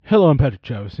Hello, I'm Patrick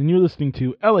Travis, and you're listening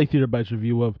to LA Theater Bytes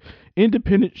review of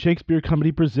Independent Shakespeare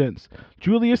Company presents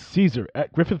Julius Caesar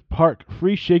at Griffith Park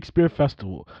Free Shakespeare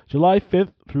Festival, July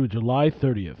 5th through July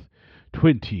 30th,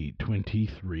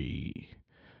 2023.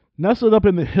 Nestled up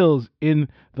in the hills in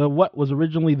what was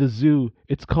originally the zoo,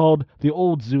 it's called the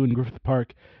Old Zoo in Griffith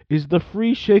Park, is the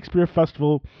Free Shakespeare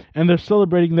Festival, and they're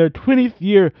celebrating their 20th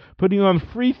year putting on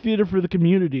free theater for the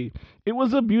community. It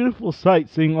was a beautiful sight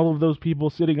seeing all of those people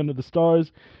sitting under the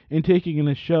stars and taking in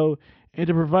a show, and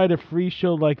to provide a free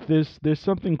show like this, there's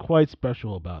something quite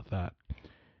special about that.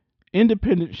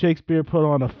 Independent Shakespeare put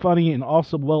on a funny and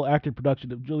also well-acted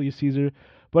production of Julius Caesar,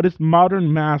 but its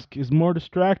modern mask is more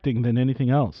distracting than anything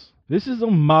else. This is a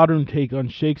modern take on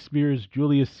Shakespeare's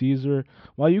Julius Caesar,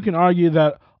 while you can argue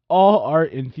that all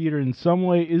art and theater in some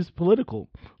way is political.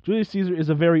 Julius Caesar is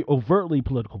a very overtly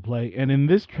political play, and in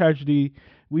this tragedy,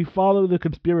 we follow the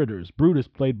conspirators, Brutus,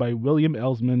 played by William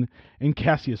Elsman, and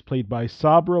Cassius, played by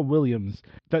Sabra Williams,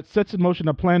 that sets in motion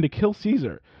a plan to kill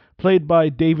Caesar, played by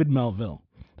David Melville.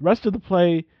 The rest of the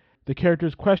play, the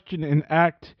characters question and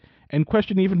act, and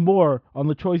question even more on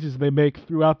the choices they make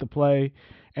throughout the play,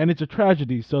 and it's a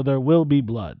tragedy, so there will be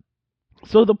blood.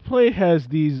 So the play has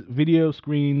these video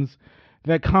screens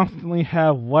that constantly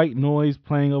have white noise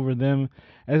playing over them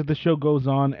as the show goes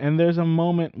on, and there's a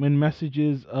moment when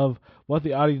messages of what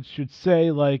the audience should say,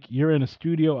 like you're in a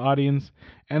studio audience,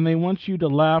 and they want you to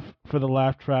laugh for the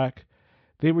laugh track.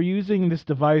 They were using this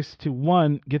device to,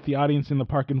 one, get the audience in the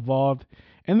park involved,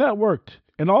 and that worked.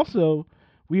 And also,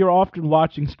 we are often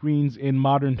watching screens in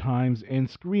modern times, and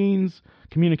screens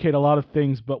communicate a lot of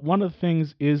things, but one of the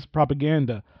things is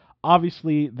propaganda.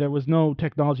 Obviously, there was no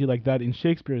technology like that in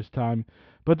Shakespeare's time,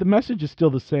 but the message is still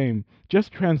the same,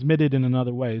 just transmitted in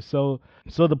another way. So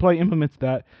the play implements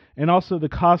that, and also the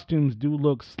costumes do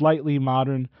look slightly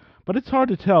modern, but it's hard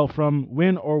to tell from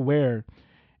when or where,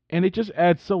 and it just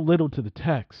adds so little to the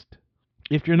text.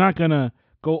 If you're not gonna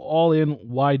go all in,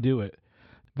 why do it?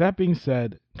 That being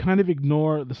said, kind of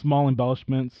ignore the small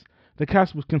embellishments. The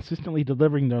cast was consistently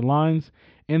delivering their lines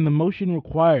and the emotion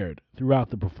required throughout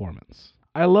the performance.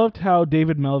 I loved how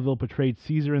David Melville portrayed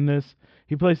Caesar in this.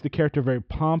 He plays the character very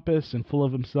pompous and full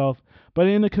of himself, but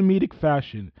in a comedic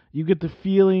fashion. You get the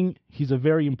feeling he's a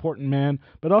very important man,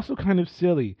 but also kind of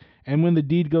silly, and when the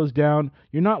deed goes down,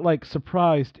 you're not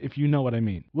surprised, if you know what I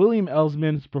mean. William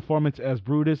Elsman's performance as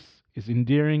Brutus is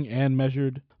endearing and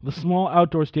measured. The small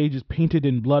outdoor stage is painted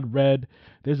in blood red.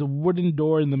 There's a wooden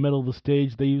door in the middle of the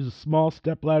stage. They use a small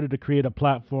stepladder to create a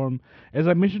platform. As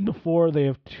I mentioned before, they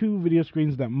have two video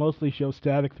screens that mostly show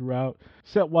static throughout.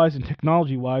 Set-wise and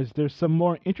technology-wise, there's some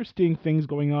more interesting things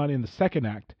going on in the second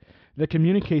act that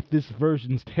communicate this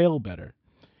version's tale better.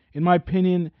 In my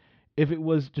opinion, if it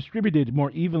was distributed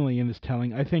more evenly in this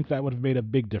telling, I think that would have made a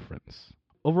big difference.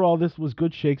 Overall, this was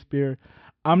good Shakespeare.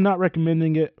 I'm not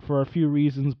recommending it for a few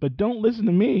reasons, but don't listen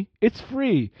to me. It's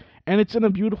free, and it's in a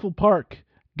beautiful park.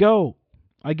 Go!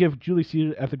 I give Julius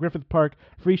Caesar at the Griffith Park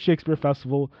Free Shakespeare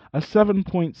Festival a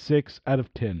 7.6 out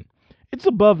of 10. It's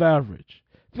above average.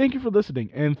 Thank you for listening,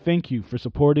 and thank you for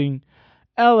supporting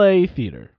LA Theater.